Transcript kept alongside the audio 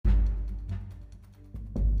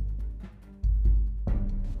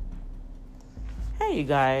Hey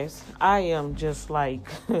guys, I am just like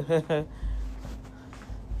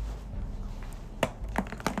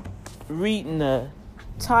reading the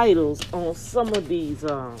titles on some of these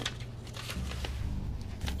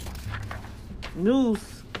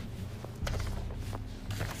news,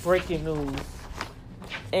 breaking news,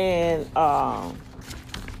 and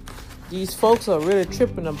these folks are really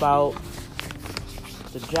tripping about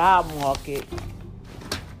the job market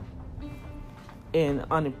and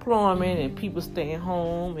unemployment and people staying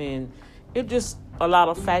home, and it just a lot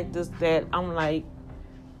of factors that I'm like,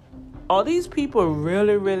 are these people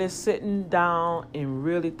really sitting down and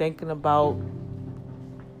really thinking about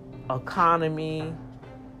economy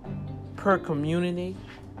per community?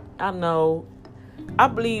 I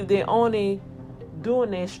believe they're only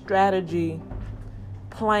doing their strategy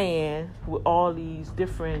plan with all these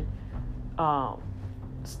different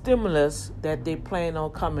stimulus that they plan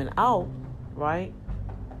on coming out, right?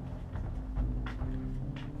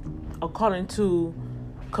 According to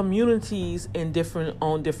communities on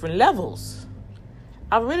different levels.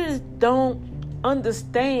 I really don't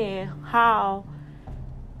understand how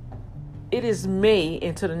it is May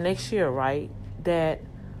into the next year, right? That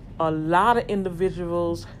a lot of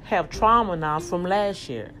individuals have trauma now from last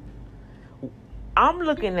year. I'm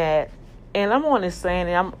looking at, and I'm on this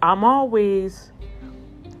saying, I'm always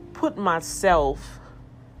putting myself.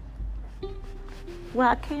 Well,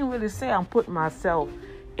 I can't really say I'm putting myself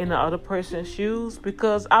in the other person's shoes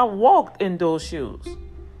because I walked in those shoes.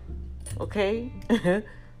 Okay?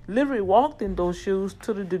 Literally walked in those shoes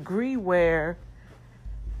to the degree where,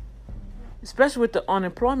 especially with the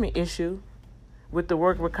unemployment issue, with the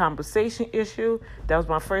workers' compensation issue, that was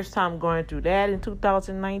my first time going through that in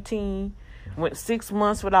 2019. Went 6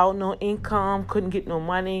 months without no income, couldn't get no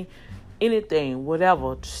money, anything,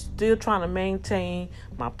 whatever. Still trying to maintain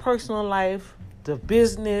my personal life, the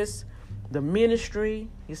business, the ministry.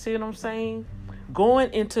 You see what I'm saying?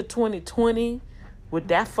 Going into 2020 with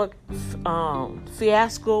that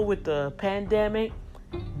fiasco with the pandemic,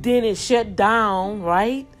 then it shut down,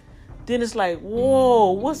 right? Then it's like,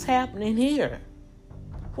 whoa, what's happening here?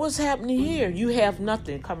 What's happening here? You have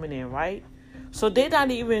nothing coming in, right? So they're not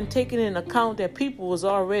even taking into account that people was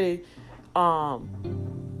already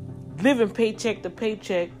living paycheck to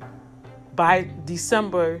paycheck by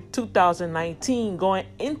December 2019 going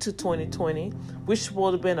into 2020, which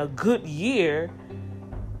would have been a good year.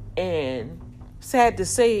 And sad to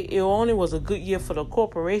say, it only was a good year for the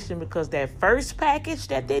corporation because that first package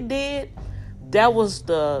that they did, that was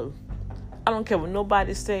I don't care what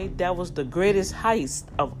nobody say, that was the greatest heist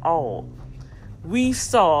of all. We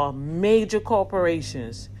saw major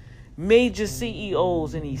corporations, major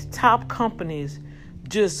CEOs in these top companies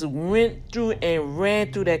just went through and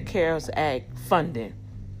ran through that CARES Act funding.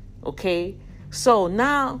 Okay? So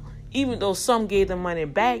now, even though some gave the money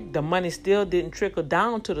back, the money still didn't trickle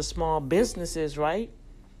down to the small businesses, right?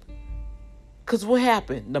 Because what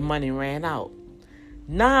happened? The money ran out.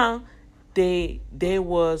 Now, they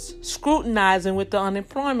was scrutinizing with the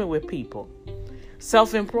unemployment with people.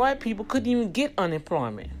 Self-employed people couldn't even get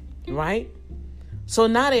unemployment, right? So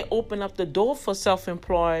now they open up the door for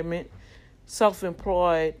self-employed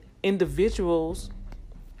individuals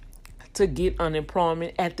to get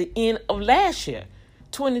unemployment at the end of last year,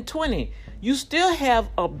 2020. You still have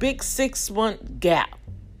a big 6-month gap.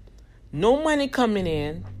 No money coming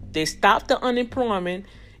in. They stopped the unemployment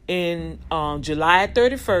in July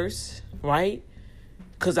 31st, right?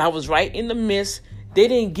 Because I was right in the midst. They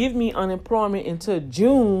didn't give me unemployment until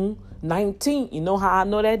June 19th. You know how I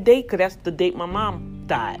know that date? Because that's the date my mom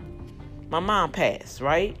died. My mom passed,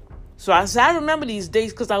 right? So I remember these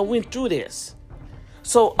dates because I went through this.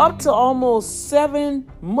 So up to almost 7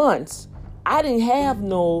 months, I didn't have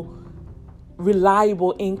no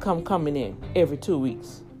reliable income coming in every 2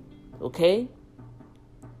 weeks. Okay?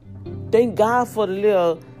 Thank God for the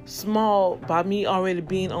little small, by me already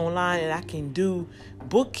being online and I can do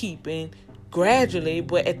bookkeeping gradually.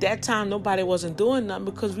 But at that time, nobody wasn't doing nothing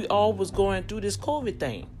because we all was going through this COVID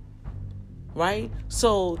thing. Right?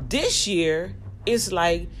 So this year, it's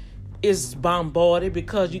like, it's bombarded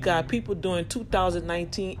because you got people doing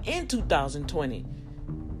 2019 and 2020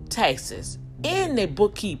 taxes and their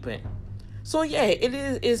bookkeeping. So yeah, it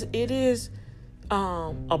is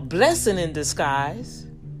a blessing in disguise.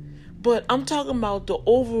 But I'm talking about the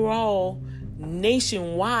overall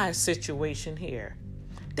nationwide situation here.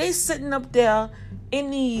 They sitting up there in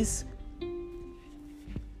these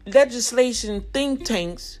legislation think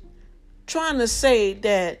tanks trying to say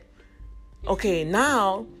that, okay,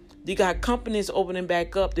 now you got companies opening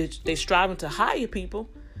back up. They're striving to hire people.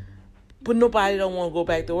 But nobody don't want to go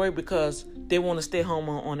back to work because they want to stay home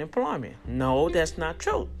on unemployment. No, that's not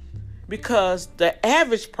true. Because the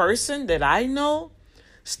average person that I know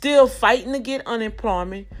still fighting to get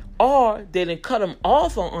unemployment, or they didn't cut them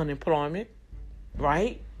off on unemployment,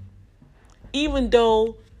 right? Even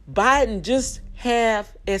though Biden just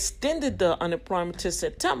have extended the unemployment to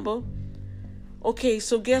September, okay,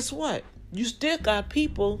 so guess what? You still got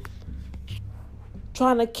people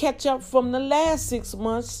trying to catch up from the last 6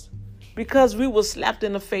 months because we were slapped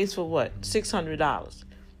in the face for what? $600.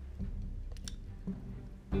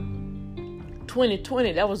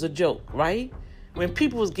 2020, that was a joke, right? When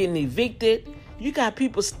people was getting evicted, you got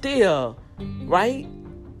people still, right,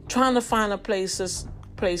 trying to find a place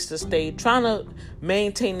to stay, trying to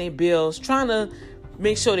maintain their bills, trying to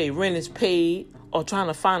make sure their rent is paid, or trying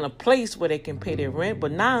to find a place where they can pay their rent.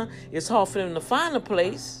 But now it's hard for them to find a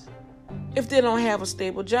place if they don't have a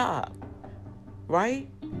stable job, right?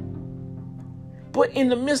 But in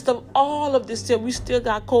the midst of all of this, we still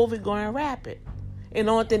got COVID going rapid. And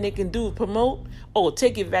the only thing they can do is promote,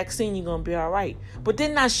 take your vaccine, you're going to be all right. But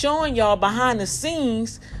they're not showing y'all behind the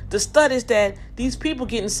scenes the studies that these people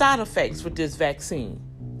getting side effects with this vaccine.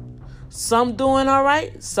 Some doing all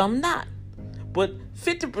right, some not. But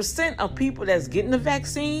 50% of people that's getting the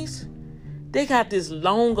vaccines, they got this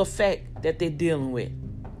long effect that they're dealing with.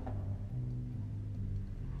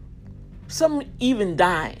 Some even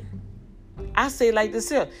dying. I say like this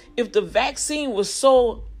here, if the vaccine was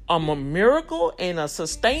so a miracle and a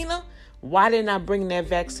sustainer, why they not bring that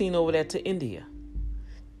vaccine over there to India?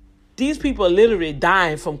 These people are literally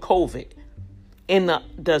dying from COVID in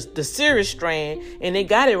the serious strain, and they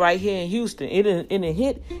got it right here in Houston. It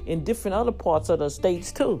hit in different other parts of the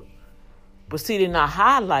states too. But see, they're not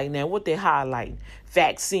highlighting that. What they highlighting?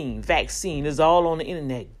 Vaccine is all on the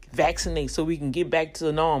internet. Vaccinate so we can get back to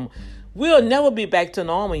the normal. We'll never be back to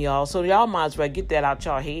normal, y'all. So y'all might as well get that out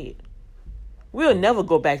your head. We'll never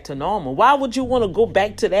go back to normal. Why would you want to go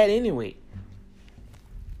back to that anyway?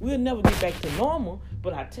 We'll never get back to normal.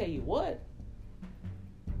 But I tell you what,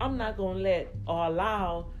 I'm not going to let or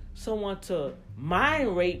allow someone to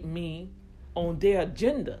mind rape me on their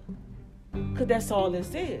agenda. Because that's all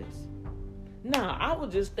this is. Now, I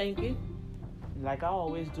was just thinking, like I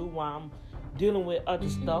always do while I'm dealing with other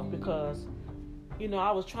stuff, because,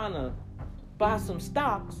 I was trying to buy some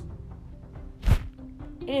stocks,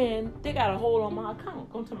 and they got a hold on my account.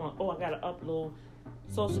 I'm talking about, I got to upload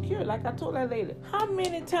Social Security. Like I told that lady, how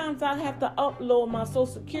many times I have to upload my Social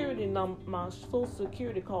Security number, my Social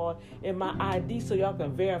Security card, and my ID so y'all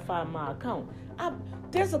can verify my account?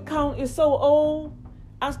 This account is so old.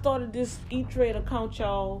 I started this E-Trade account,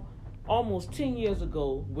 y'all, almost 10 years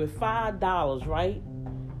ago with $5, right?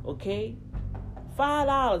 Okay?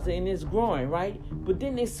 $5, and it's growing, right? But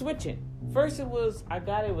then they're switching. First it was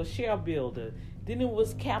Share Builder. Then it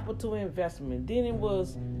was Capital Investment. Then it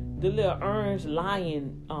was the little Ernst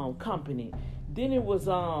Lion company. Then it was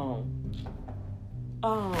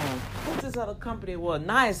what's this other company? Well,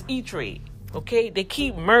 now it's E-Trade. Okay, they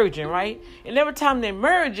keep merging, right? And every time they're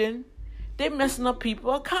merging, they're messing up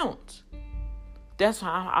people's accounts. That's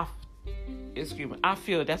how I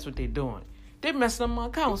feel that's what they're doing. They're messing up my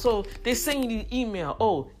account. So they send you the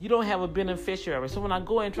email, you don't have a beneficiary. So when I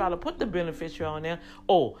go and try to put the beneficiary on there,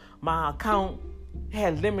 my account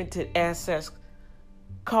had limited access.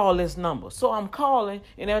 Call this number. So I'm calling,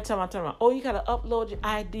 and every time I turn around, you got to upload your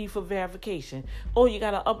ID for verification. You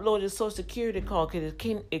got to upload your Social Security card because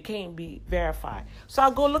it can't be verified. So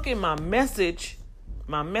I go look at my message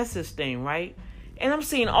thing, right? And I'm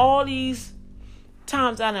seeing all these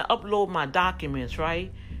times I done upload my documents,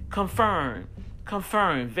 right? Confirm,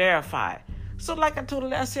 verify. So like I told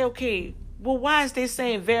her, I said, okay, well, why is they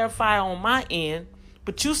saying verify on my end,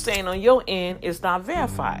 but you saying on your end it's not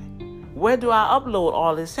verified? Where do I upload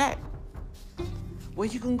all this at? Well,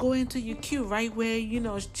 you can go into your queue right where,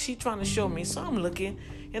 she trying to show me. So I'm looking,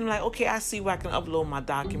 and I'm like, okay, I see where I can upload my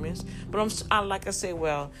documents. But like I say,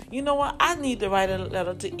 well, you know what? I need to write a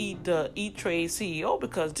letter to the E-Trade CEO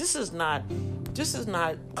because this is not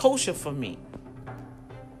kosher for me.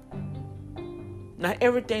 Now,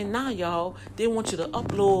 everything now, y'all, they want you to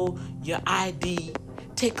upload your ID,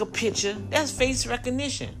 take a picture. That's face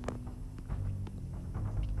recognition.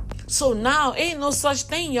 So now, ain't no such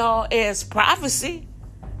thing, y'all, as privacy.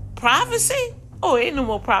 Privacy? Ain't no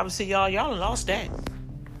more privacy, y'all. Y'all done lost that.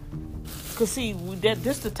 Because, see,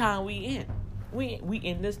 this the time we in. We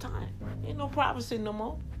in this time. Ain't no privacy no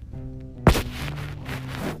more.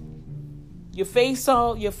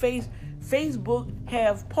 Facebook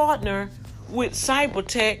have partnered with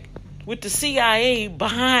Cybertech, with the CIA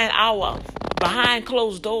behind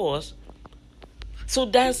closed doors, So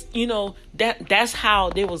that's, that's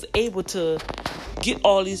how they was able to get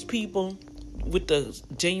all these people with the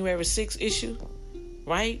January 6th issue,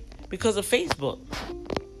 right? Because of Facebook.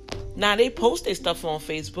 Now, they post their stuff on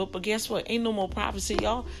Facebook, but guess what? Ain't no more privacy,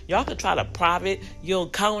 y'all. Y'all can try to private your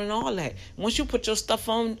account and all that. Once you put your stuff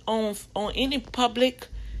on any public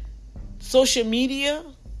social media,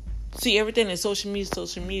 see, everything is social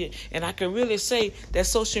media. And I can really say that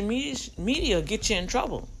social media get you in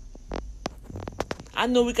trouble. I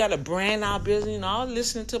know we got to brand our business. I was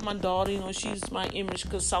listening to my daughter. She's my image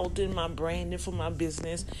consultant, my branding for my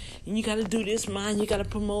business. And you got to do this, man. You got to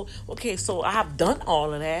promote. Okay, so I've done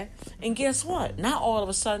all of that. And guess what? Now all of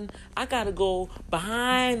a sudden, I got to go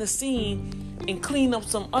behind the scene and clean up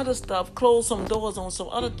some other stuff, close some doors on some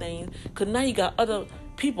other things. Because now you got other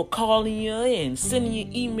people calling you and sending you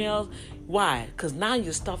emails. Why? Because now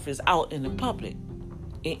your stuff is out in the public.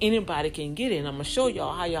 And anybody can get it. And I'm going to show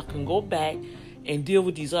y'all how y'all can go back and deal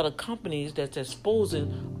with these other companies that's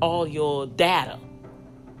exposing all your data.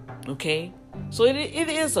 Okay? So it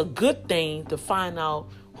is a good thing to find out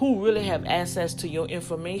who really have access to your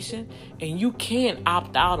information, and you can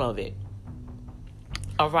opt out of it.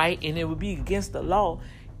 All right? And it would be against the law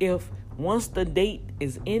if once the date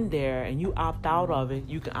is in there and you opt out of it,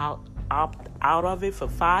 you can opt out of it for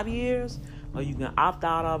 5 years, or you can opt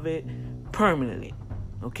out of it permanently.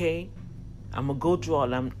 Okay? I'm going to go through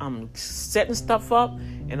all. I'm setting stuff up,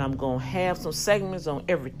 and I'm going to have some segments on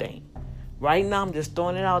everything. Right now, I'm just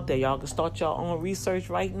throwing it out there. Y'all can start your own research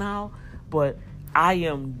right now. But I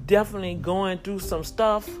am definitely going through some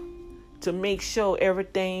stuff to make sure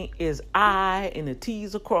everything is I and the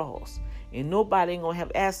T's are crossed. And nobody ain't going to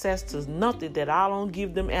have access to nothing that I don't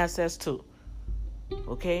give them access to.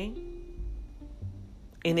 Okay?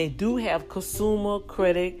 And they do have consumer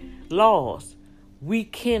credit laws. We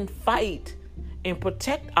can fight and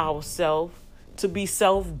protect ourselves to be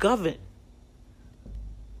self-governed.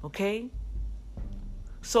 Okay?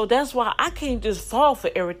 So that's why I can't just fall for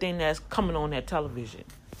everything that's coming on that television.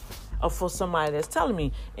 Or for somebody that's telling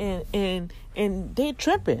me. And they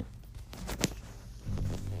tripping.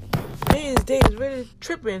 They is really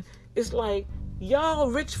tripping. It's like, y'all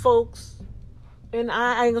rich folks, and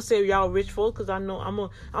I ain't gonna say y'all rich folks, because I know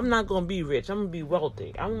I'm not gonna be rich. I'm gonna be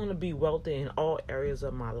wealthy. I want to be wealthy in all areas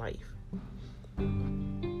of my life.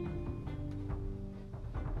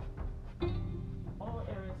 All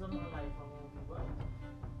areas of my life, I want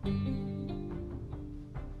to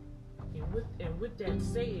be wealthy. And with that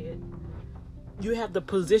said, you have to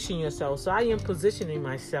position yourself. So I am positioning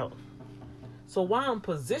myself. So while I'm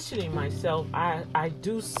positioning myself, I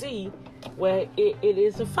do see where it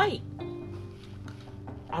is a fight.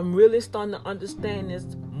 I'm really starting to understand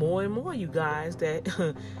this more and more, you guys, that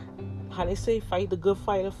how they say fight the good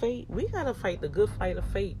fight of faith. We gotta fight the good fight of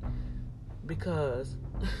faith, because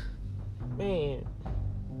man,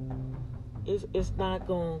 it's not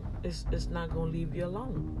gonna leave you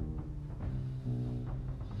alone.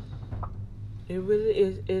 It really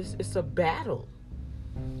is. It's a battle.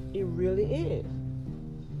 It really is,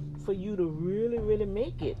 for you to really, really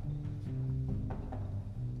make it.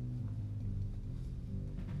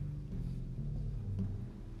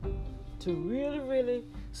 To really, really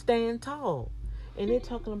stand tall. And they're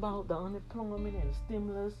talking about the unemployment and the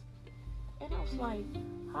stimulus. And I was like,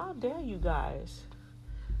 how dare you guys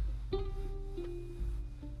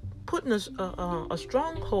putting a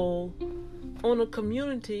stronghold on a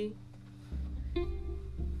community,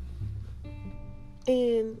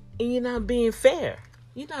 and you're not being fair.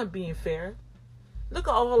 You're not being fair. Look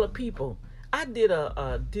at all the people. I did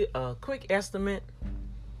a quick estimate,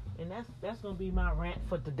 and that's gonna be my rant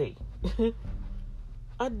for today.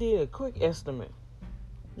 I did a quick estimate.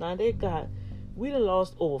 Now we done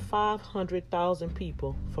lost over 500,000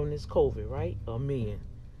 people from this COVID, right? A million.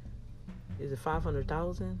 Is it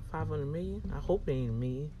 500,000? 500 million? I hope they ain't a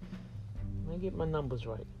million. Let me get my numbers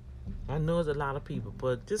right. I know it's a lot of people,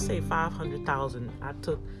 but just say 500,000.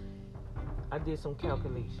 I did some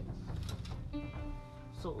calculations.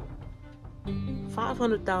 So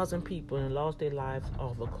 500,000 people and lost their lives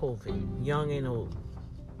off of COVID, young and old.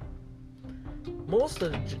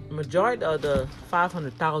 Majority of the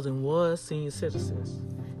 500,000 was senior citizens,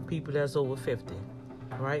 people that's over 50,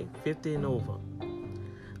 right? 50 and over.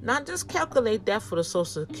 Now just calculate that for the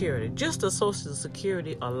Social Security. Just the Social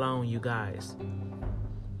Security alone, you guys.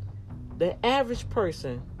 The average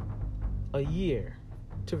person a year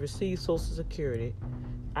to receive Social Security,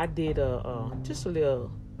 I did just a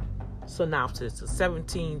little synopsis of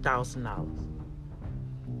 $17,000.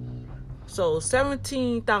 So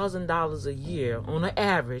 $17,000 a year on an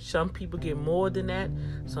average. Some people get more than that.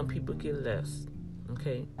 Some people get less.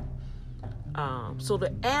 Okay. So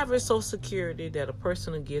the average Social Security that a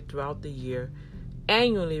person will get throughout the year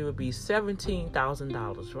annually would be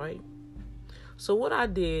 $17,000, right? So what I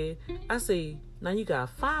did, I say, now you got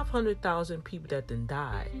 500,000 people that done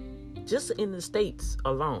died just in the States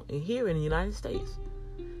alone, and here in the United States.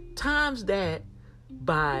 Times that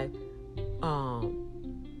by, how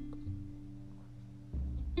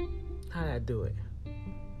did I do it?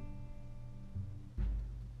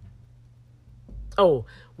 Oh,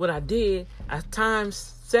 what I did, I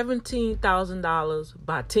times $17,000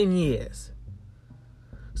 by 10 years.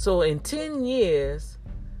 So in 10 years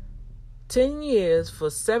for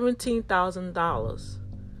 $17,000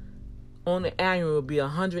 on the annual will be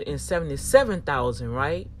 $177,000,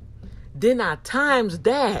 right? Then I times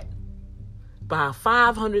that by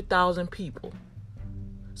 500,000 people.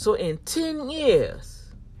 So in 10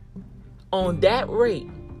 years, on that rate,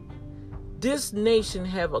 this nation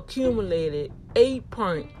have accumulated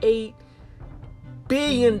 $8.8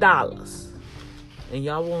 billion. And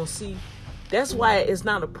y'all won't see. That's why it's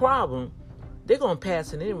not a problem. They're going to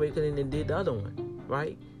pass it anyway because they did the other one,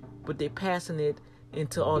 right? But they're passing it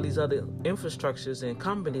into all these other infrastructures and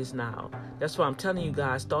companies now. That's why I'm telling you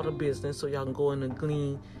guys, start a business so y'all can go in and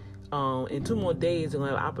glean. In 2 more days, they're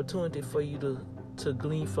going to have an opportunity for you to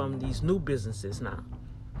glean from these new businesses now.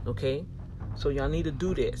 Okay? So y'all need to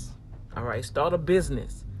do this. All right? Start a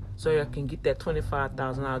business so y'all can get that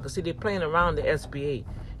 $25,000. Because see, they're playing around the SBA.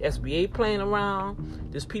 SBA playing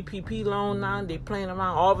around. This PPP loan now, they playing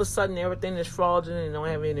around. All of a sudden, everything is fraudulent and don't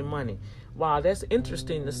have any money. Wow, that's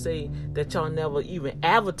interesting to say that y'all never even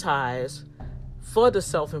advertise for the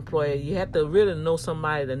self-employed. You have to really know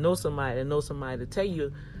somebody to know somebody to know somebody to tell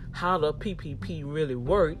you how the PPP really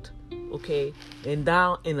worked, okay? And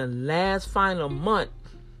down in the last final month,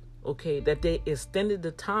 okay, that they extended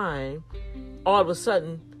the time, all of a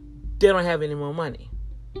sudden, they don't have any more money.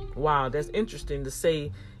 Wow, that's interesting to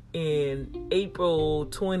say. In April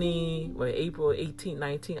 18,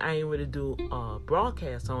 19, I ain't really do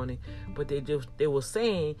broadcast on it, but they were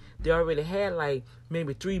saying they already had like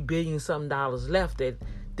maybe $3 billion something left that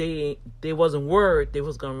they wasn't worried they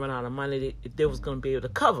was gonna run out of money. They was gonna be able to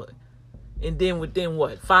cover it. And then within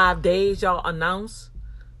 5 days, y'all announce,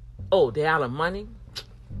 oh, they're out of money.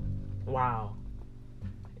 Wow,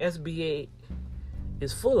 SBA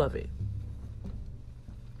is full of it.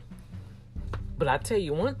 But I tell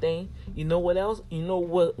you one thing, you know what else? You know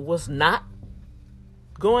what's not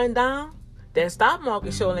going down? That stock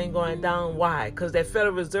market show ain't going down. Why? Because that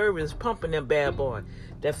Federal Reserve is pumping that bad boy.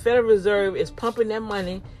 That Federal Reserve is pumping that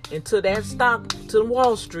money into that stock, to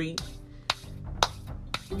Wall Street,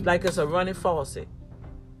 like it's a running faucet.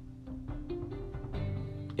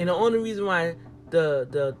 And the only reason why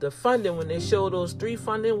the funding, when they show those 3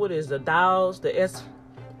 funding, what is the Dows, the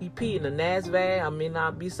EP, and the NASDAQ, I may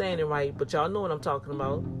not be saying it right, but y'all know what I'm talking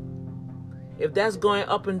about. If that's going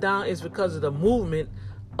up and down, it's because of the movement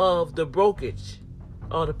of the brokerage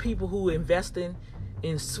or the people who investing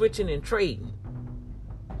in switching and trading.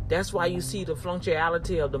 That's why you see the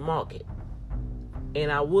fluctuality of the market.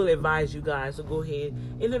 And I will advise you guys to go ahead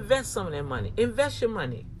and invest some of that money. Invest your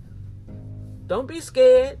money. Don't be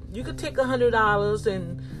scared. You can take $100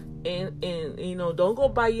 and you know, don't go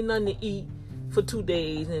buy you nothing to eat for 2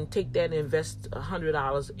 days and take that and invest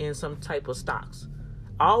 $100 in some type of stocks.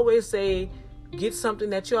 I always say, get something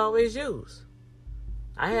that you always use.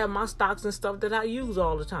 I have my stocks and stuff that I use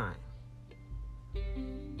all the time.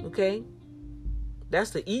 Okay?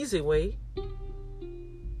 That's the easy way.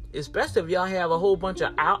 Especially if y'all have a whole bunch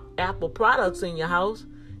of Apple products in your house.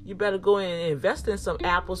 You better go in and invest in some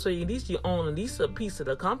Apple so at least you own at least a piece of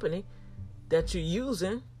the company that you're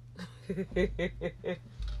using.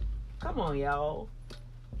 Come on, y'all.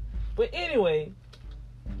 But anyway,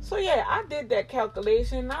 so yeah, I did that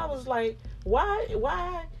calculation. I was like, why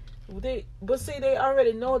but see, they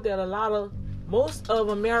already know that most of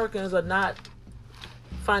Americans are not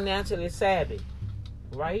financially savvy,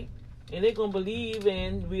 right? And they're going to believe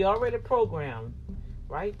in, we already programmed,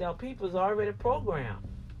 right? Our people's already programmed.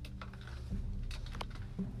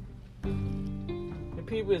 The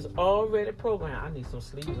people is already programmed. I need some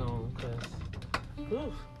sleeves on because,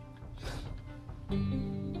 it'll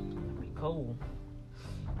be cold.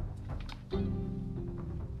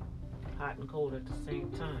 Hot and cold at the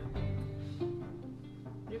same time.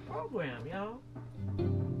 They're programmed, y'all.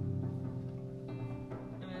 And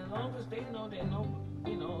as long as they know that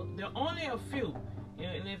there are only a few.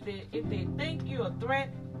 And if they think you're a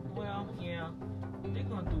threat, well, yeah, they're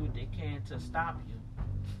gonna do what they can to stop you.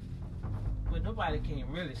 But nobody can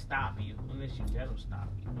really stop you unless you let them stop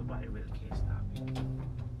you. Nobody really can stop you.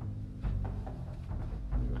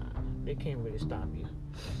 Nah, they can't really stop you.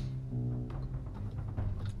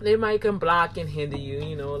 they might can block and hinder you,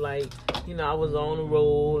 like, I was on the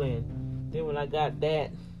roll, and then when I got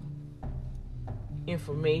that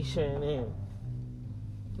information and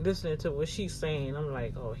listening to what she's saying, I'm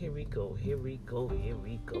like, oh, here we go.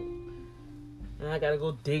 And I gotta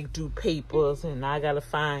go dig through papers, and I gotta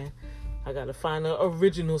find the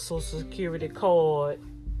original Social Security card.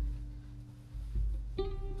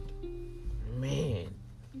 Man,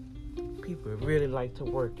 people really like to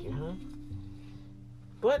work you, huh?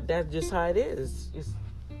 But that's just how it is. It's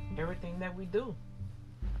everything that we do.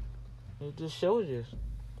 It just shows you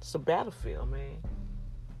it's a battlefield, man.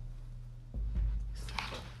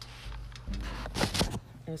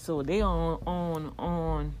 And so they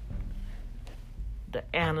on the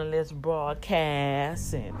analyst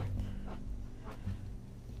broadcast and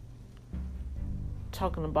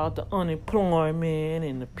talking about the unemployment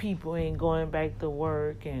and the people ain't going back to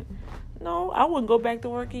work. And no, I wouldn't go back to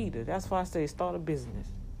work either. That's why I say start a business.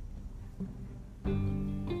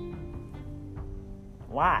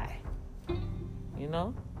 Why?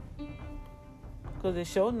 Because it's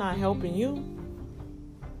sure not helping you.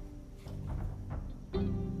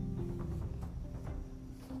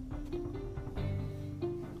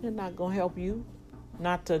 It's not going to help you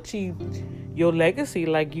not to achieve your legacy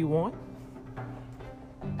like you want.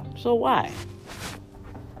 So why?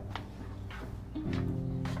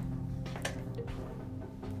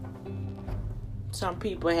 Some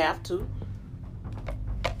people have to,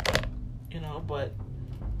 but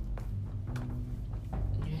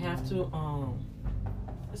you have to,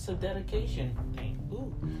 it's a dedication thing.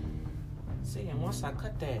 Ooh. See, and once I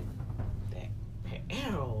cut that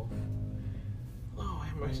arrow, Lord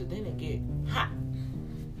have mercy, then it get hot.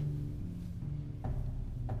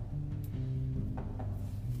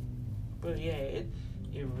 But yeah, it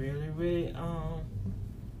really,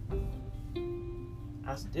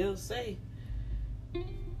 I still say,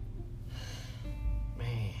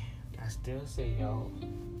 y'all,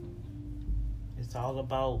 it's all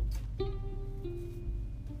about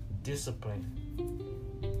discipline.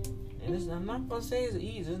 And I'm not going to say it's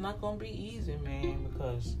easy. It's not going to be easy, man,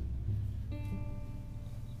 because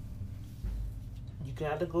you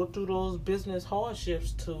got to go through those business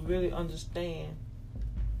hardships to really understand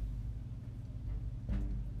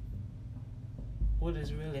what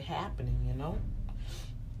is really happening,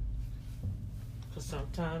 Because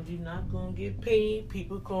sometimes you're not going to get paid.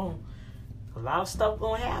 A lot of stuff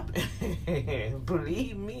going to happen.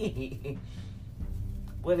 Believe me.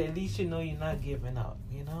 But at least you're not giving up,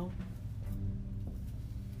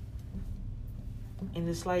 And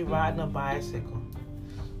it's like riding a bicycle.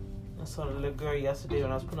 I saw the little girl yesterday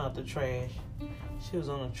when I was putting out the trash. She was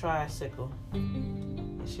on a tricycle.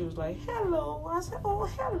 And she was like, hello. I said, oh,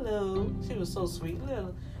 hello. She was so sweet.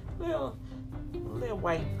 Little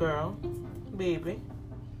white girl. Baby.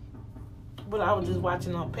 But I was just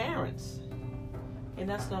watching her parents. And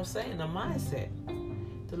that's what I'm saying, the mindset.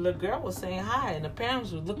 The little girl was saying hi, and the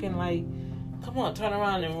parents were looking like, come on, turn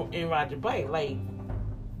around and ride your bike. Like,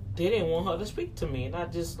 they didn't want her to speak to me. And I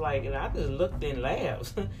just looked and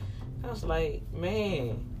laughed. I was like,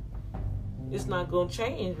 man, it's not going to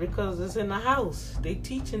change because it's in the house. They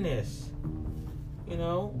teaching this.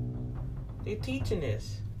 They teaching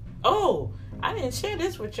this. Oh, I didn't share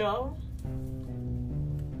this with y'all.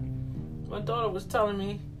 My daughter was telling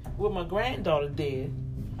me what my granddaughter did.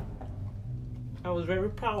 I was very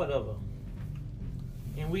proud of her.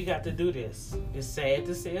 And we got to do this. It's sad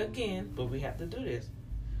to say again, but we have to do this.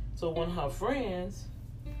 So one of her friends,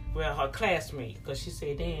 her classmates, because she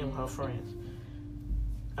said damn her friends,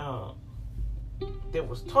 that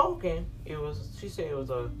was talking, she said it was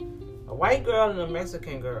a white girl and a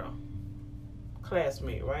Mexican girl,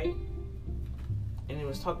 classmate, right? And it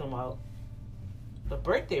was talking about the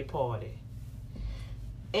birthday party.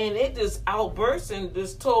 And it just outburst and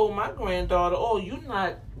just told my granddaughter, oh,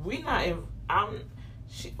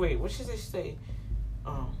 what she say?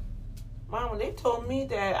 Mama, they told me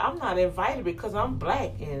that I'm not invited because I'm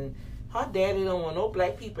black and her daddy don't want no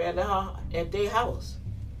black people at their house.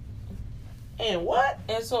 And what?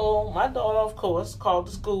 And so my daughter, of course, called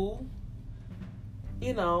the school,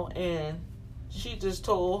 and she just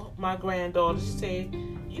told my granddaughter, she said,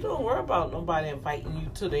 you don't worry about nobody inviting you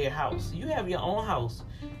to their house. You have your own house.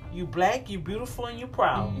 You black, you beautiful, and you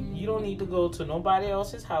proud. You don't need to go to nobody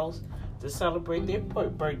else's house to celebrate their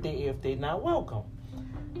birthday if they're not welcome.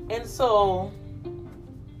 And so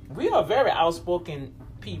we are very outspoken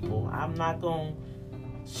people. I'm not going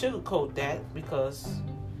to sugarcoat that because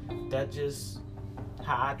that's just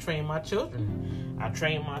how I train my children. I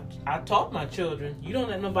taught my children, you don't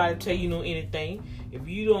let nobody tell you anything. If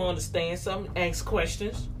you don't understand something, ask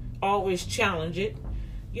questions. Always challenge it.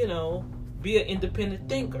 be an independent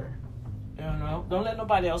thinker. Don't let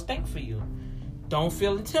nobody else think for you. Don't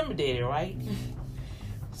feel intimidated, right?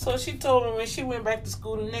 So she told me when she went back to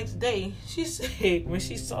school the next day, she said, when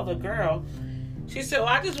she saw the girl, she said, well,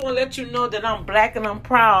 I just want to let you know that I'm black and I'm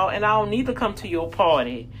proud and I don't need to come to your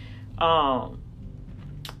party.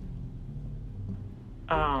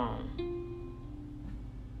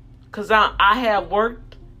 Because I have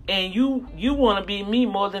worked and you want to be me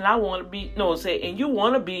more than I want to be. No, and you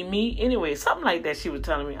want to be me anyway. Something like that she was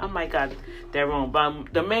telling me. I might got that wrong.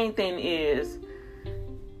 But the main thing is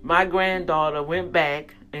my granddaughter went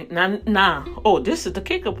back. And this is the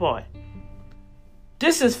kicker part.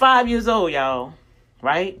 This is 5 years old, y'all.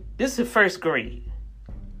 Right? This is first grade.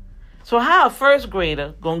 So how a first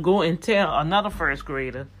grader gonna go and tell another first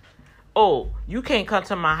grader, oh, you can't come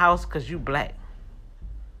to my house because you black?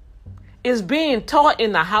 It's being taught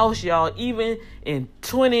in the house, y'all, even in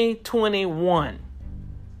 2021.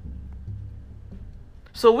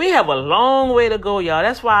 So we have a long way to go, y'all.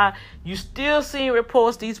 That's why you still seeing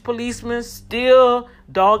reports, these policemen still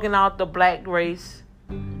dogging out the black race,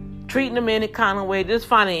 treating them any kind of way, just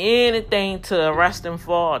finding anything to arrest them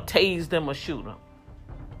for or tase them or shoot them.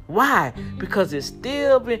 Why? Because it's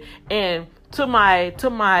still been, and to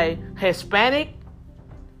my Hispanic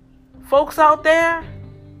folks out there,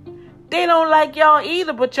 they don't like y'all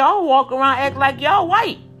either, but y'all walk around act like y'all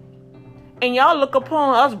white. And y'all look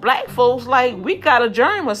upon us black folks like we got a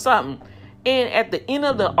germ or something. And at the end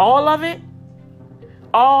of all of it,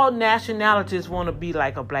 all nationalities want to be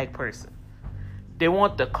like a black person. They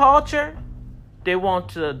want the culture. They want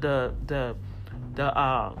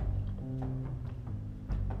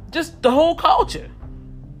just the whole culture.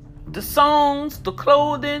 The songs, the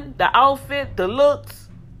clothing, the outfit, the looks.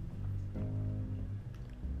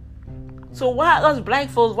 So why us black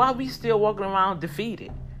folks, why we still walking around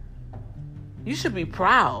defeated? You should be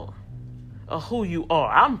proud of who you are.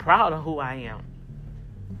 I'm proud of who I am.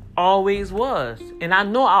 Always was. And I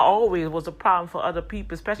know I always was a problem for other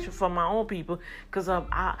people, especially for my own people, because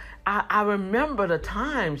I remember the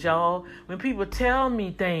times, y'all, when people tell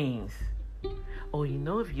me things. Oh,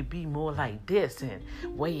 if you be more like this and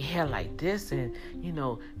wear your hair like this and,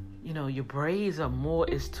 your braids are more,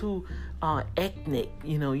 it's too ethnic.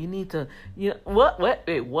 You need to, what?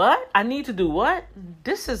 I need to do what?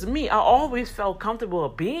 This is me. I always felt comfortable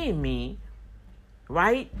being me,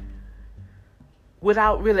 right?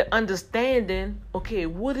 Without really understanding, okay,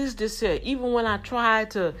 what is this here? Even when I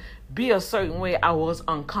tried to be a certain way, I was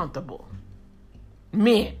uncomfortable.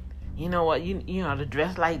 Men, you know what? You ought to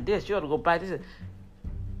dress like this. You ought to go buy this.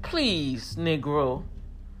 Please, Negro.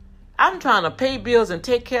 I'm trying to pay bills and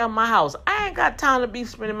take care of my house. I ain't got time to be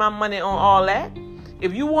spending my money on all that.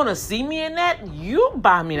 If you want to see me in that, you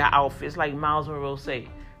buy me the outfits like Miles Monroe say.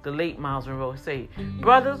 The late Miles Monroe say.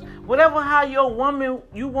 Brothers, how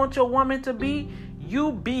you want your woman to be,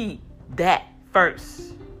 you be that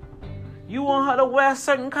first. You want her to wear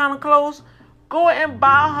certain kind of clothes? Go and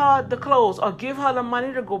buy her the clothes or give her the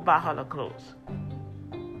money to go buy her the clothes.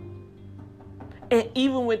 And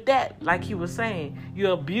even with that, like he was saying,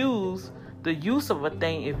 you abuse the use of a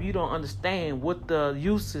thing if you don't understand what the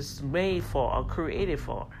use is made for or created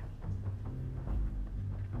for.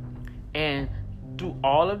 And through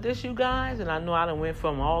all of this, you guys, and I know I done went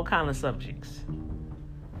from all kind of subjects.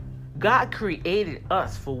 God created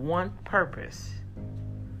us for one purpose.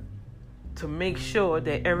 To make sure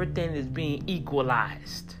that everything is being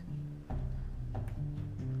equalized.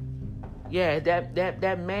 Yeah,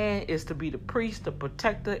 that man is to be the priest, the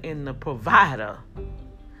protector, and the provider.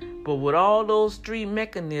 But with all those three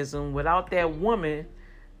mechanisms, without that woman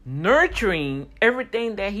nurturing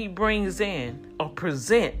everything that he brings in or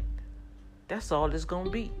present, that's all it's going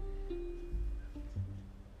to be.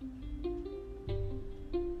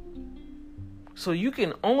 So you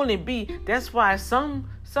can only be, that's why some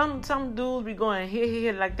dudes be going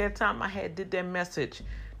here, like that time I did that message.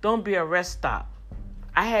 Don't be a rest stop.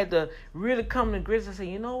 I had to really come to grips and say,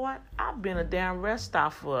 you know what? I've been a damn rest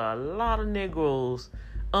stop for a lot of Negroes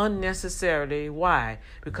unnecessarily. Why?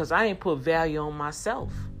 Because I ain't put value on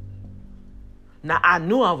myself. Now, I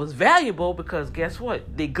knew I was valuable because guess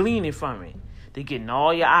what? They gleaning from me. They getting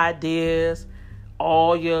all your ideas,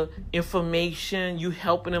 all your information. You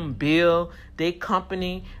helping them build their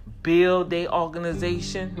company, build their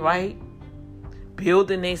organization, right?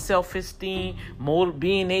 Building their self-esteem,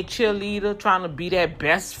 being their cheerleader, trying to be that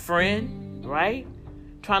best friend, right?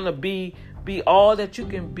 Trying to be all that you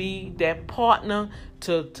can be, that partner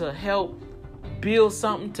to help build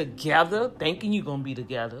something together, thinking you're going to be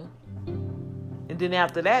together. And then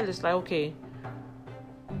after that, it's like, okay,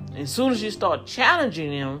 as soon as you start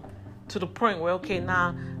challenging them to the point where, okay,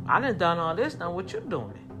 now I done all this. Now what you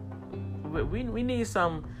doing? We need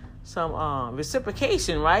some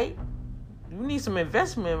reciprocation, right? We need some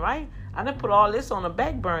investment, right? I done put all this on the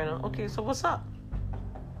back burner. Okay, so what's up?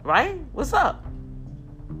 Right? What's up?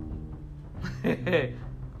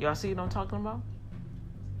 Y'all see what I'm talking about?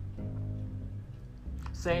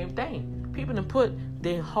 Same thing. People done put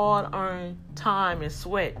their hard-earned time and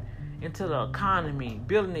sweat into the economy,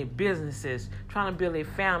 building their businesses, trying to build their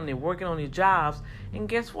family, working on their jobs. And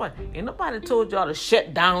guess what? Ain't nobody told y'all to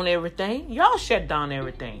shut down everything. Y'all shut down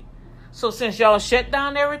everything. So since y'all shut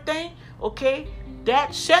down everything, okay,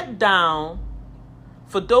 that shutdown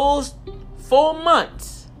for those 4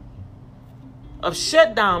 months of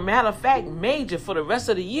shutdown, matter of fact, major for the rest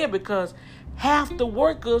of the year, because half the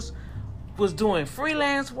workers was doing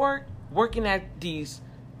freelance work, working at these,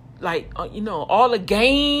 all the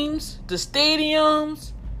games, the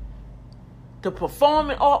stadiums, the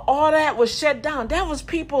performing, all that was shut down. That was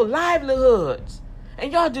people's livelihoods.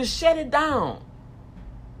 And y'all just shut it down.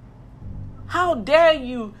 How dare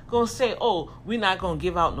you gonna say, oh, we're not gonna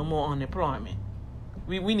give out no more unemployment.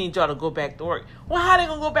 We need y'all to go back to work. Well, how they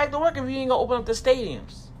gonna go back to work if you ain't gonna open up the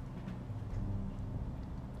stadiums?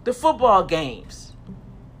 The football games.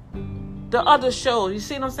 The other shows. You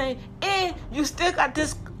see what I'm saying? And you still got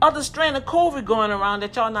this other strand of COVID going around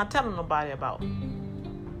that y'all not telling nobody about.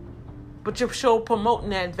 But you're sure promoting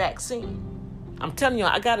that vaccine. I'm telling you,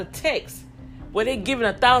 I got a text where they giving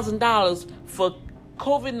 $1,000 for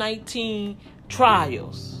COVID-19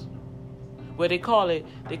 trials, where they call it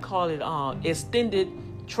extended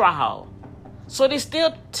trial. So they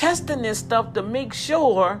still testing this stuff to make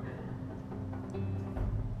sure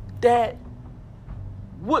that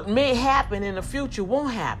what may happen in the future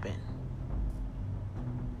won't happen.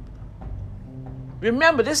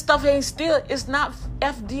 Remember, this stuff it's not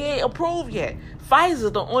FDA approved yet.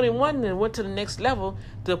 Pfizer's the only one that went to the next level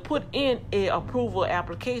to put in a approval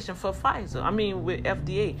application for Pfizer. With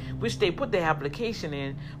FDA, which they put their application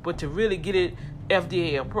in, but to really get it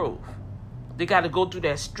FDA approved, they got to go through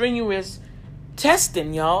that strenuous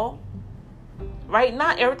testing, y'all. Right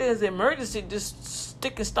now, everything is emergency, just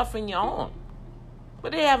sticking stuff in your arm.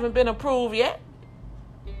 But they haven't been approved yet.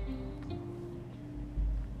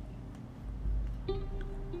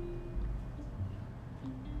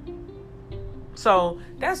 So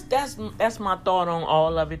that's my thought on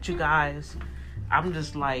all of it, you guys. I'm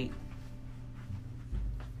just looking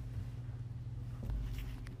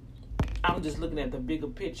at the bigger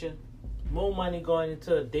picture. More money going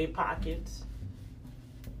into their pockets.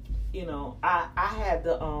 I had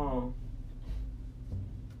the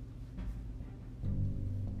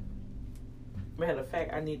matter of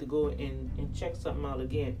fact, I need to go and check something out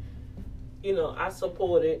again. I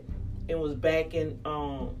supported and was backing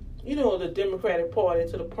the Democratic Party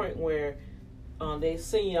to the point where they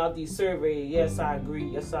send out these surveys. Yes, I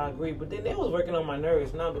agree. But then they was working on my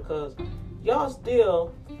nerves now, because y'all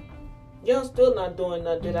still not doing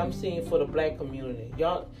nothing that I'm seeing for the black community.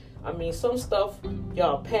 Y'all, some stuff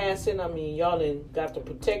y'all passing. Y'all done got the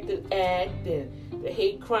Protected Act and the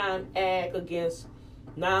Hate Crime Act against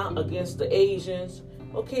the Asians.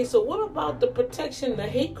 Okay, so what about the protection, the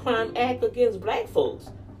Hate Crime Act against black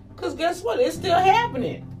folks? Because guess what? It's still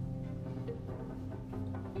happening.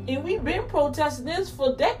 And we've been protesting this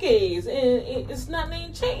for decades, and it's nothing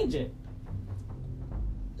ain't changing.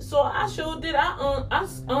 So I sure did. I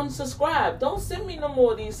unsubscribed. Don't send me no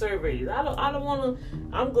more of these surveys. I don't want to.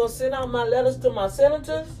 I'm gonna send out my letters to my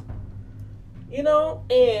senators,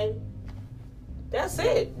 and that's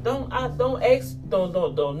it. Don't ask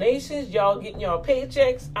donations. Y'all getting y'all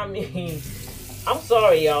paychecks. I'm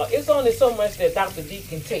sorry, y'all. It's only so much that Dr. D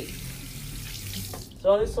can take. It's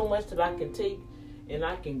only so much that I can take. And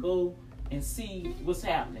I can go and see what's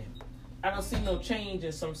happening. I don't see no change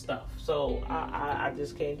in some stuff. So I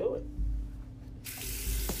just can't do it.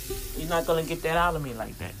 You're not going to get that out of me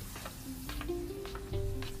like that.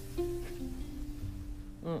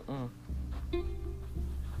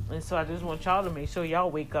 And so I just want y'all to make sure y'all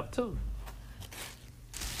wake up too.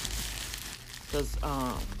 Because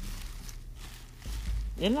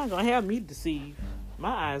you're not going to have me deceived.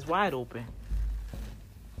 My eyes wide open.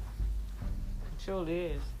 Sure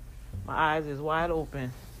is. My eyes is wide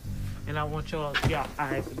open, and I want y'all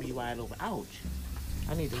eyes to be wide open. Ouch!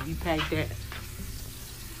 I need to repack that.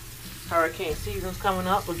 Hurricane season's coming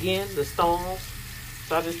up again. The storms.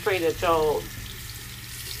 So I just pray that y'all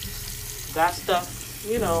got stuff,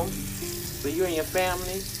 for you and your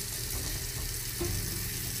family.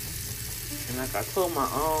 And like I told my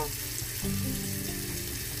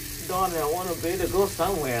daughter, I want to be able to go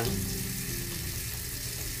somewhere.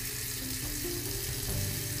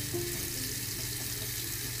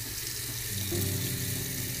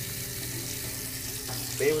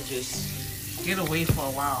 be able to just get away for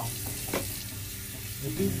a while.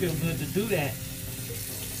 It do feel good to do that.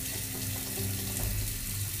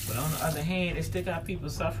 But on the other hand, it still got people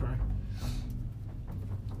suffering.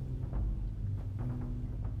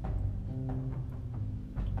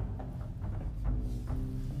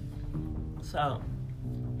 So,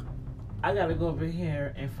 I gotta go over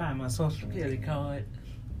here and find my Social Security card.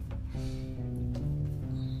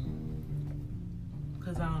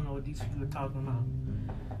 Because I don't know what these people are talking about.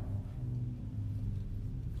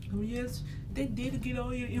 Oh, yes, they did get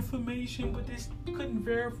all your information, but they couldn't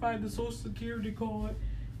verify the Social Security card.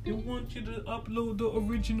 They want you to upload the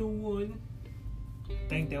original one.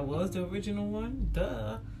 Think that was the original one?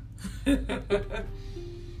 Duh.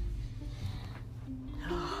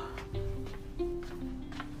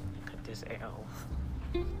 Cut this air off.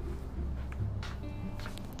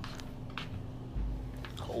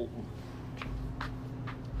 Cold.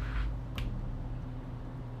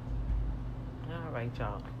 All right,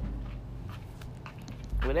 y'all.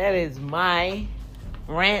 Well, that is my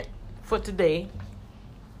rant for today.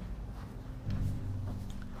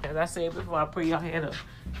 As I said before, I pray y'all had a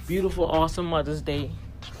beautiful, awesome Mother's Day.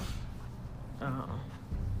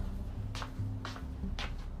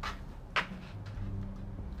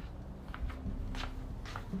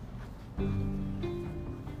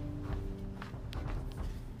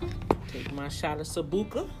 Take my shot of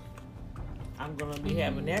Sabuka. I'm going to be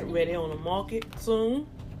having that ready on the market soon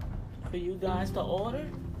for you guys to order.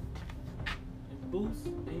 And boost,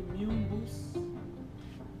 the immune boost.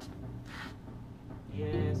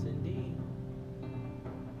 Yes, indeed.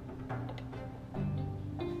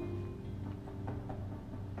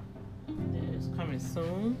 It's coming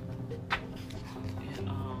soon. And,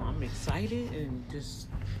 I'm excited and just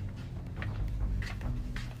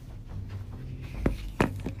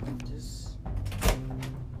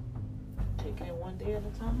taking it one day at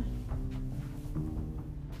a time.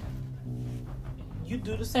 You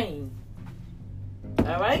do the same.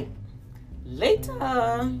 All right? Later.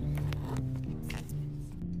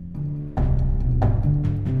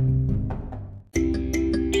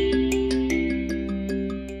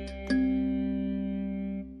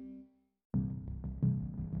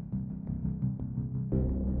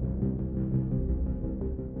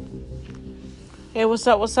 Hey, what's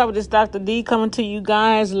up? What's up? This is Dr. D coming to you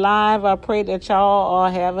guys live. I pray that y'all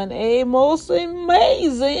are having a most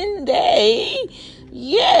amazing day.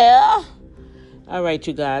 Yeah. All right,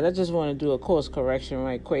 you guys. I just want to do a course correction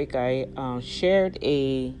right quick. I shared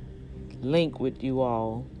a link with you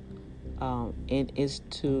all. It is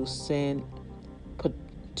to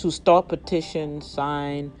start petitions,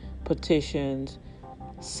 sign petitions,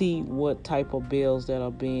 see what type of bills that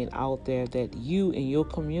are being out there that you in your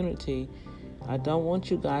community. I don't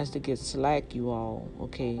want you guys to get slack, you all,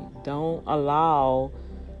 okay? Don't allow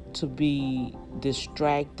to be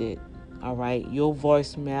distracted, all right? Your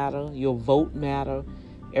voice matter, your vote matter.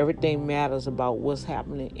 Everything matters about what's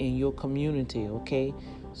happening in your community, okay?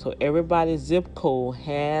 So everybody's zip code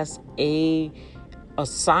has a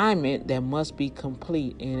assignment that must be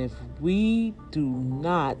complete. And if we do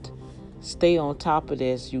not stay on top of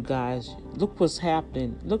this, you guys, look what's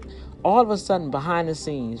happening. Look, all of a sudden behind the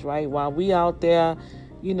scenes, right? While we out there,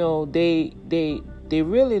 you know, they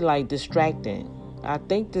really like distracting. I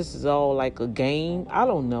think this is all like a game. I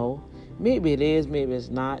don't know. Maybe it is, maybe it's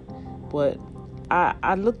not. But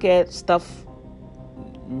I look at stuff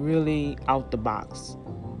really out the box.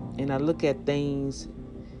 And I look at things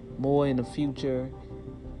more in the future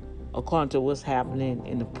according to what's happening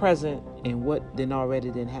in the present and what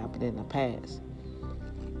didn't happen in the past.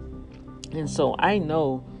 And so I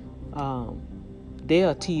know they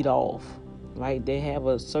are teed off, right? They have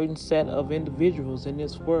a certain set of individuals in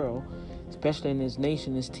this world, especially in this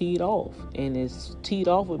nation, is teed off. And it's teed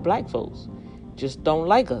off with black folks. Just don't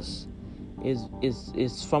like us.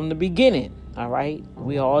 It's from the beginning, all right?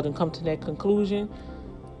 We all done come to that conclusion.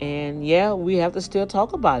 And yeah, we have to still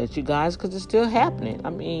talk about it, you guys, because it's still happening. I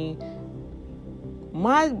mean,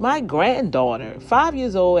 my granddaughter, 5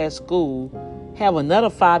 years old at school, have another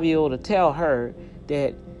 5-year-old to tell her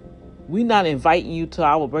that we're not inviting you to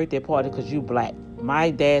our birthday party because you black. My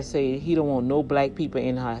dad said he don't want no black people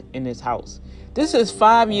in his house. This is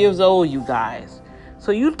 5 years old, you guys.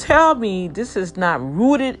 So you tell me this is not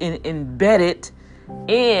rooted and embedded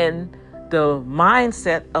in the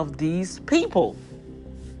mindset of these people.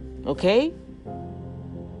 Okay?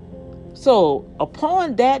 So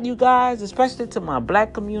upon that, you guys, especially to my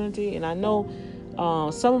black community, and I know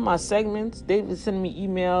some of my segments, they've been sending me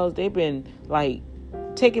emails. They've been like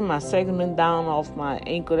taking my segment down off my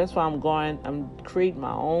ankle. That's why I'm creating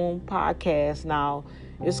my own podcast now.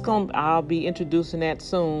 I'll be introducing that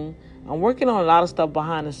soon. I'm working on a lot of stuff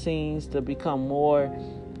behind the scenes to become more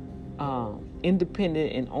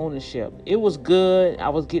independent in ownership. It was good. I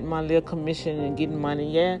was getting my little commission and getting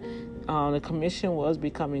money. Yeah, the commission was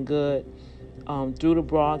becoming good through the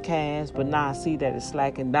broadcast, but now I see that it's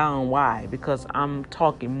slacking down. Why? Because I'm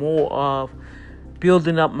talking more of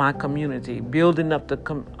building up my community, building up the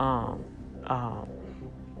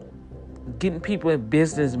getting people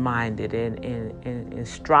business minded and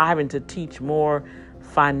striving to teach more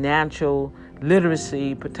financial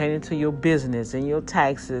literacy pertaining to your business and your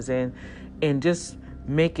taxes and just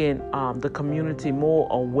making the community more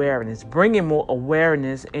awareness, bringing more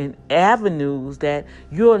awareness in avenues that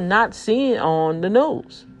you're not seeing on the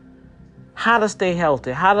news. How to stay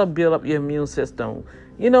healthy, how to build up your immune system,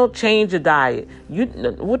 change your diet.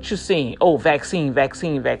 What you seeing? Oh, vaccine.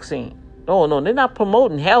 No, they're not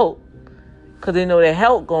promoting health because they know that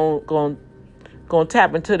health going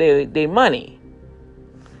tap into their money.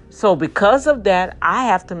 So because of that, I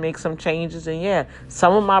have to make some changes. And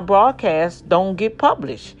some of my broadcasts don't get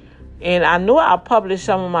published. And I know I published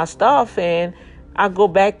some of my stuff and I go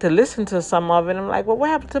back to listen to some of it. I'm like, well, what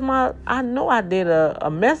happened to I know I did a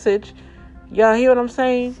message. Y'all hear what I'm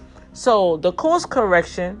saying? So the course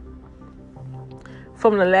correction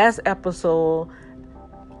from the last episode,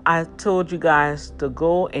 I told you guys to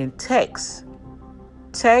go and text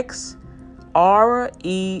RESIST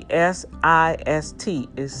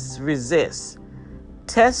is resist.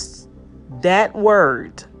 Test that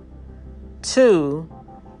word to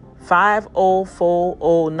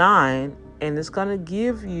 50409 and it's going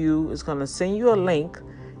to send you a link.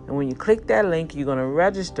 And when you click that link, you're going to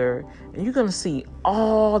register and you're going to see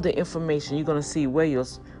all the information. You're going to see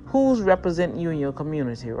who's representing you in your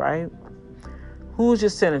community, right? Who's your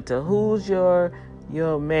senator? Who's your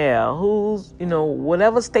mayor? Who's,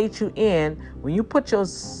 whatever state you in. When you put your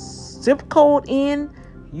zip code in,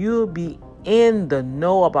 you'll be in the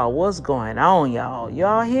know about what's going on, y'all.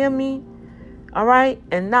 Y'all hear me? All right.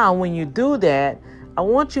 And now when you do that, I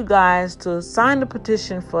want you guys to sign the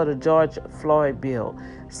petition for the George Floyd bill.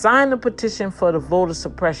 Sign the petition for the voter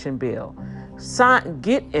suppression bill.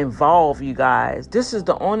 Get involved, you guys. This is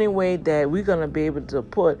the only way that we're going to be able to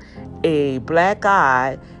put a black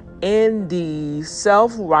eye in the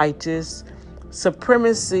self-righteous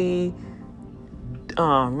supremacy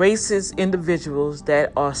racist individuals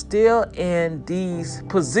that are still in these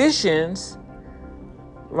positions,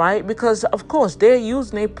 right? Because, of course, they're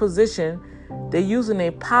using a position. They're using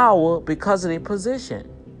their power because of their position.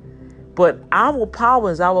 But our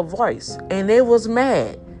power is our voice. And they was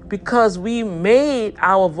mad because we made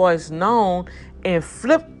our voice known and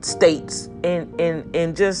flipped states and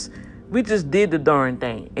we just did the darn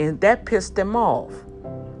thing. And that pissed them off.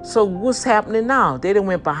 So what's happening now? They done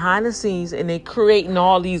went behind the scenes and they creating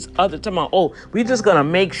all these other we just gonna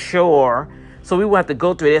make sure so we won't have to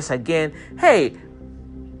go through this again. Hey,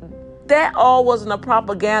 that all wasn't a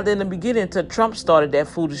propaganda in the beginning until Trump started that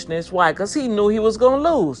foolishness. Why? Because he knew he was going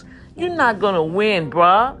to lose. You're not going to win,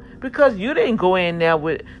 bruh, because you didn't go in there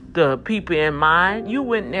with the people in mind. You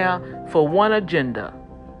went there for one agenda,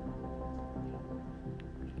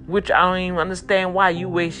 which I don't even understand why you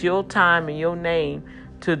waste your time and your name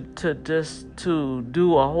to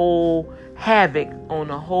do a whole havoc on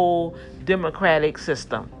the whole democratic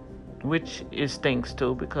system, which it stinks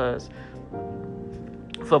too, because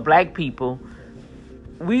for black people,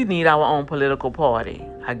 we need our own political party,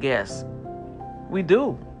 I guess. We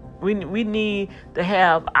do. We need to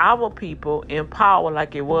have our people in power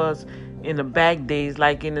like it was in the back days,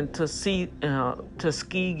 like in the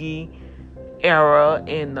Tuskegee era,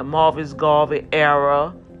 in the Marcus Garvey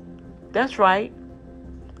era. That's right.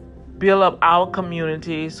 Build up our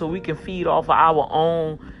communities so we can feed off of our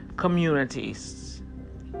own communities.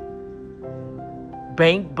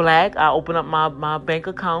 Bank black. I open up my bank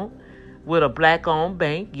account with a black-owned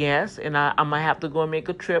bank, yes. And I might have to go and make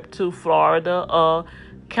a trip to Florida or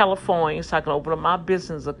California so I can open up my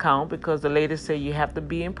business account because the lady said you have to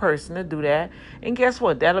be in person to do that. And guess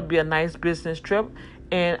what? That'll be a nice business trip.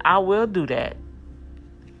 And I will do that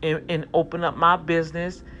and open up my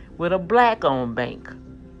business with a black-owned bank.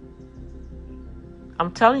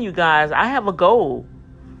 I'm telling you guys, I have a goal.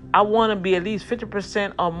 I want to be at least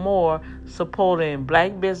 50% or more supporting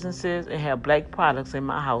black businesses and have black products in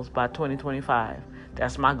my house by 2025.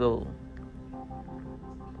 That's my goal.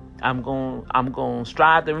 I'm going to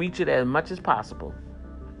strive to reach it as much as possible.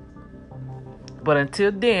 But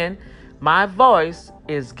until then, my voice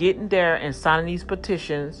is getting there and signing these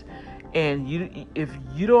petitions. And if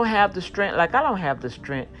you don't have the strength, like I don't have the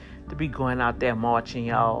strength to be going out there marching,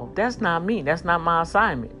 y'all. That's not me. That's not my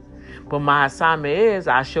assignment. But my assignment is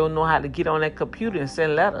I sure know how to get on that computer and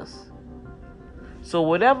send letters. So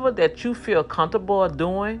whatever that you feel comfortable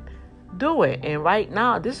doing, do it. And right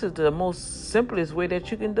now, this is the most simplest way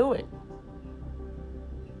that you can do it.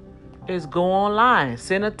 Is go online,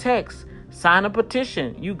 send a text, sign a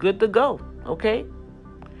petition. You good to go, okay?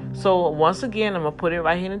 So once again, I'm going to put it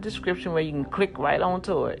right here in the description where you can click right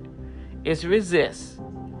onto it. It's resist.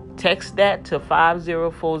 Text that to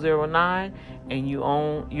 50409 and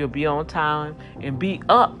you'll be on time and be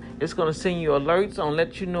up. It's going to send you alerts on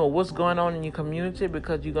let you know what's going on in your community,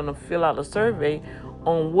 because you're going to fill out a survey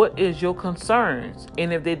on what is your concerns.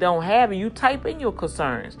 And if they don't have it, you type in your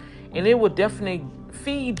concerns and it will definitely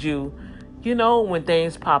feed you, when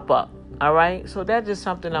things pop up. All right. So that's just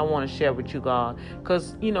something I want to share with you guys.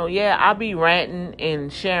 Because, I'll be ranting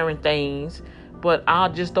and sharing things, but I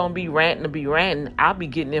just don't be ranting to be ranting. I'll be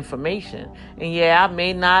getting information. And I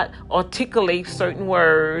may not articulate certain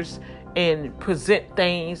words and present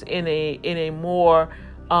things in a more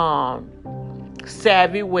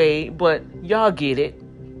savvy way, but y'all get it.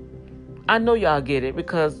 I know y'all get it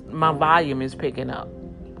because my volume is picking up.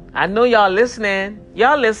 I know y'all listening.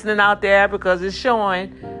 Y'all listening out there because it's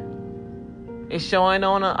showing. It's showing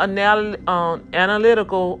on an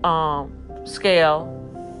analytical scale.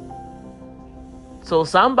 So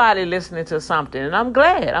somebody listening to something, and I'm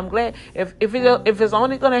glad. If it's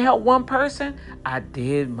only going to help one person, I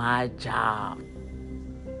did my job.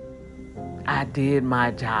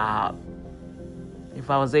 If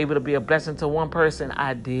I was able to be a blessing to one person,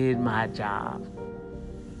 I did my job.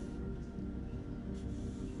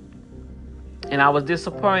 And I was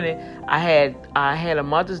disappointed. I had a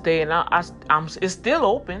Mother's Day, and it's still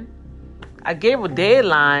open. I gave a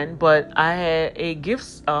deadline, but I had a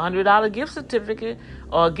 $100 gift certificate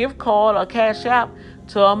or a gift card or cash app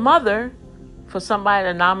to a mother for somebody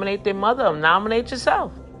to nominate their mother or nominate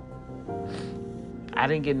yourself. I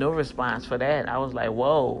didn't get no response for that. I was like,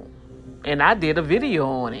 whoa. And I did a video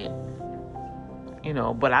on it,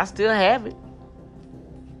 but I still have it.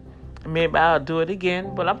 Maybe I'll do it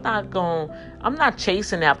again, but I'm not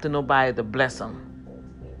chasing after nobody to bless them.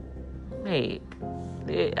 Hey,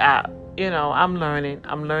 I'm learning.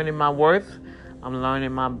 I'm learning my worth. I'm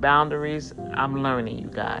learning my boundaries. I'm learning, you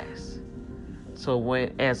guys. So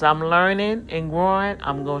as I'm learning and growing,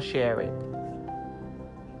 I'm going to share it.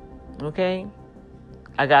 Okay?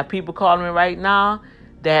 I got people calling me right now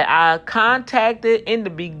that I contacted in the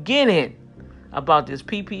beginning about this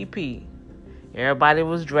PPP. Everybody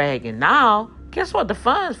was dragging. Now, guess what? The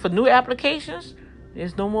funds for new applications,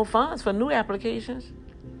 there's no more funds for new applications.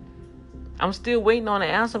 I'm still waiting on an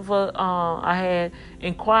answer for, I had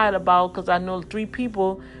inquired about, because I know 3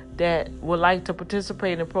 people that would like to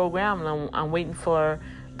participate in the program. And I'm waiting for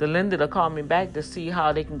the lender to call me back to see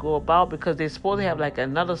how they can go about, because they're supposed to have like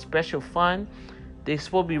another special fund. They're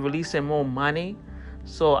supposed to be releasing more money.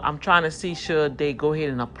 So I'm trying to see should they go ahead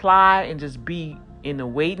and apply and just be in the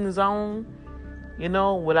waiting zone,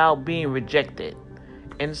 without being rejected.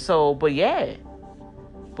 And so, but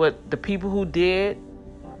the people who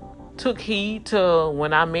took heed to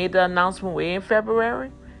when I made the announcement way in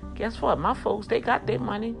February, guess what? My folks, they got their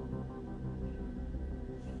money.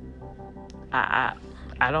 I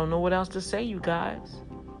don't know what else to say, you guys.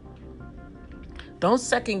 Don't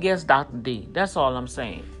second guess Dr. D. That's all I'm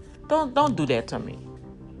saying. Don't do that to me.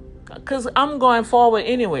 Cause I'm going forward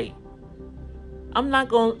anyway. I'm not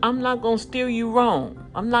gonna steer you wrong.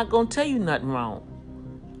 I'm not gonna tell you nothing wrong.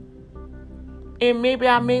 And maybe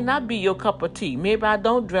I may not be your cup of tea. Maybe I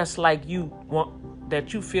don't dress like you want,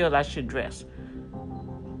 that you feel I should dress,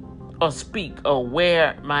 or speak, or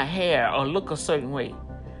wear my hair, or look a certain way.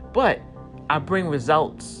 But I bring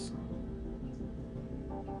results.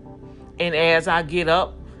 And as I get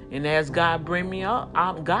up, and as God bring me up,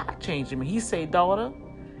 God changing me. He say, daughter,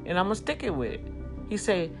 and I'm gonna stick it with it. He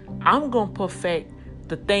say, I'm gonna perfect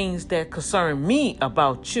the things that concern me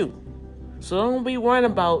about you. So don't be worrying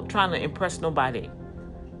about trying to impress nobody.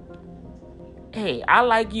 Hey, I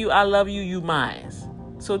like you, I love you, you mine.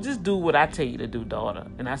 So just do what I tell you to do, daughter.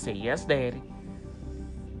 And I say, yes, daddy.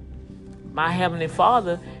 My Heavenly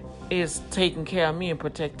Father is taking care of me and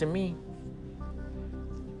protecting me.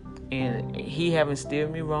 And He haven't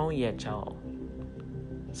steered me wrong yet, y'all.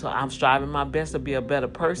 So I'm striving my best to be a better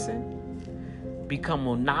person, become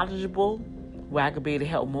more knowledgeable, where I could be able to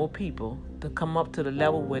help more people to come up to the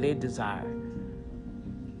level where they desire,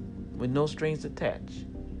 with no strings attached.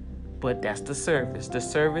 But that's the service. The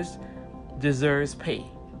service deserves pay.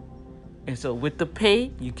 And so with the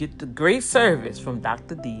pay, you get the great service from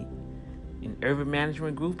Dr. D. And Urban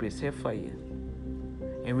Management Group is here for you.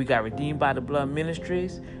 And we got Redeemed by the Blood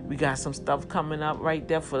Ministries. We got some stuff coming up right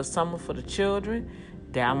there for the summer for the children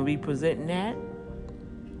that I'm going to be presenting that.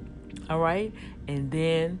 All right. And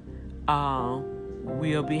then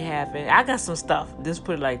we'll be having, I got some stuff. Just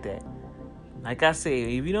put it like that. Like I said,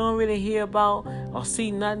 if you don't really hear about or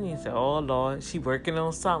see nothing, you say, oh, Lord, she working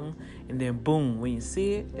on something. And then, boom, when you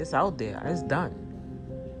see it, it's out there. It's done.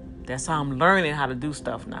 That's how I'm learning how to do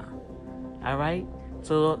stuff now. All right?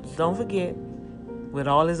 So don't forget, with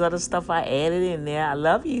all this other stuff I added in there, I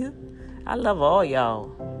love you. I love all y'all.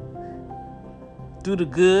 Do the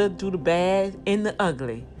good, do the bad, and the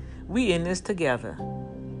ugly. We in this together.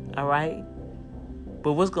 All right?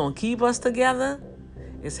 But what's going to keep us together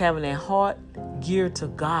is having that heart geared to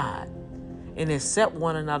God and accept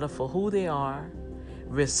one another for who they are,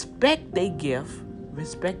 respect their gift,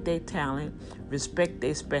 respect their talent, respect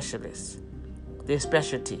their specialists, their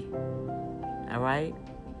specialty. All right?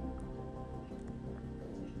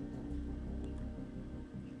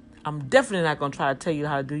 I'm definitely not going to try to tell you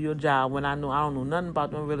how to do your job when I don't know nothing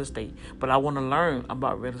about no real estate, but I want to learn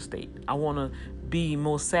about real estate. I want to be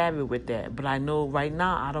more savvy with that, but I know right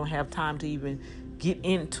now I don't have time to even get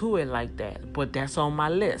into it like that, but that's on my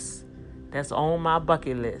list. That's on my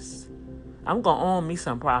bucket list. I'm going to own me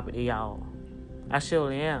some property, y'all. I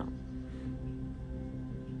surely am.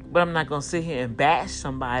 But I'm not going to sit here and bash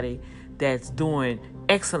somebody that's doing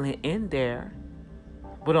excellent in there.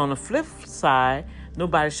 But on the flip side,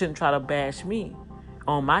 nobody shouldn't try to bash me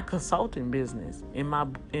on my consulting business, in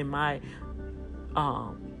my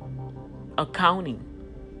accounting,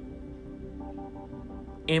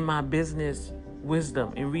 in my business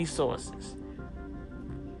wisdom and resources.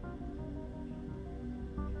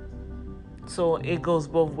 So it goes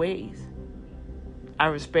both ways. I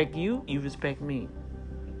respect you, you respect me.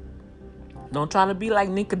 Don't try to be like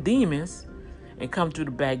Nicodemus and come through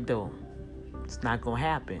the back door. It's not going to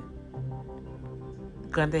happen.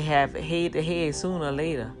 Going to have head to head sooner or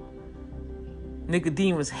later.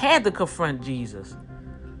 Nicodemus had to confront Jesus.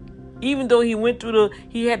 Even though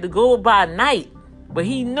he had to go by night. But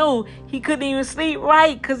he knew he couldn't even sleep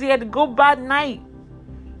right because he had to go by night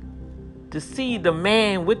to see the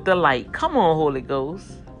man with the light. Come on, Holy Ghost.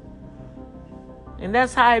 And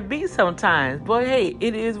that's how it be sometimes. But hey,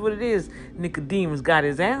 it is what it is. Nicodemus got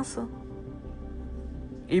his answer.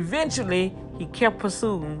 Eventually, he kept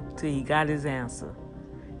pursuing till he got his answer.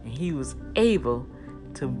 And he was able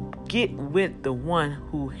to get with the one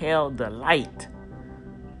who held the light.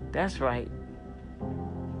 That's right.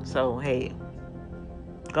 So, hey,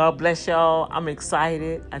 God bless y'all. I'm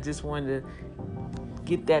excited. I just wanted to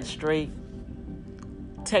get that straight.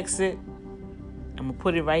 Text it. I'm going to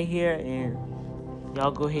put it right here and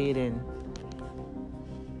y'all go ahead and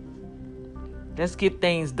let's get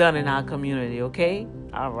things done in our community, okay?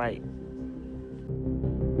 All right.